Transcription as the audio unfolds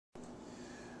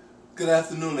Good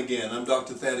afternoon again. I'm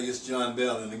Dr. Thaddeus John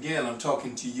Bell, and again I'm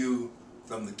talking to you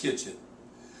from the kitchen.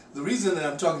 The reason that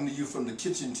I'm talking to you from the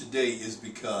kitchen today is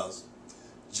because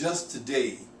just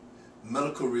today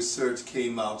medical research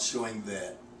came out showing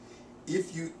that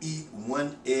if you eat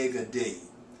 1 egg a day,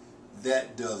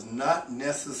 that does not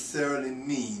necessarily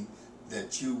mean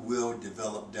that you will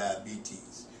develop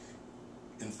diabetes.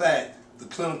 In fact, the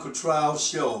clinical trials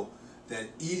show that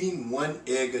eating 1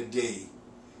 egg a day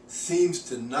seems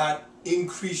to not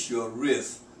increase your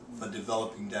risk for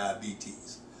developing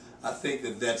diabetes. I think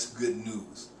that that's good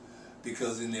news,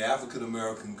 because in the African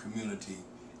American community,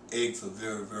 eggs are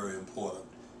very, very important,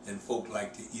 and folk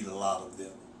like to eat a lot of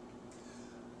them.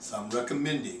 So I'm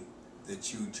recommending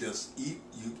that you just eat.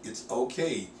 It's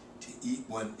okay to eat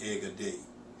 1 egg a day.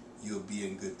 You'll be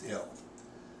in good health.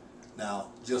 Now,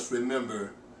 just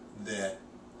remember that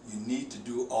you need to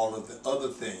do all of the other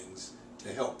things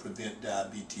to help prevent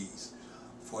diabetes.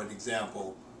 For an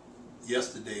example,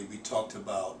 yesterday we talked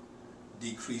about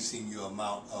decreasing your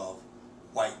amount of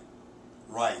white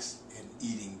rice and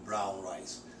eating brown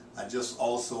rice. I just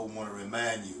also want to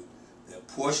remind you that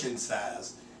portion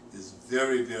size is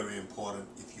very, very important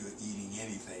if you're eating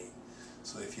anything.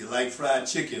 So if you like fried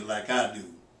chicken like I do,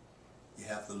 you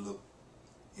have to look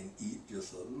and eat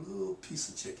just a little piece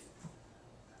of chicken.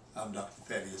 I'm Dr.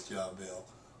 Thaddeus John Bell,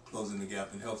 closing the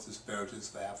gap in health disparities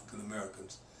for African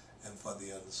Americans and for the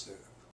underserved.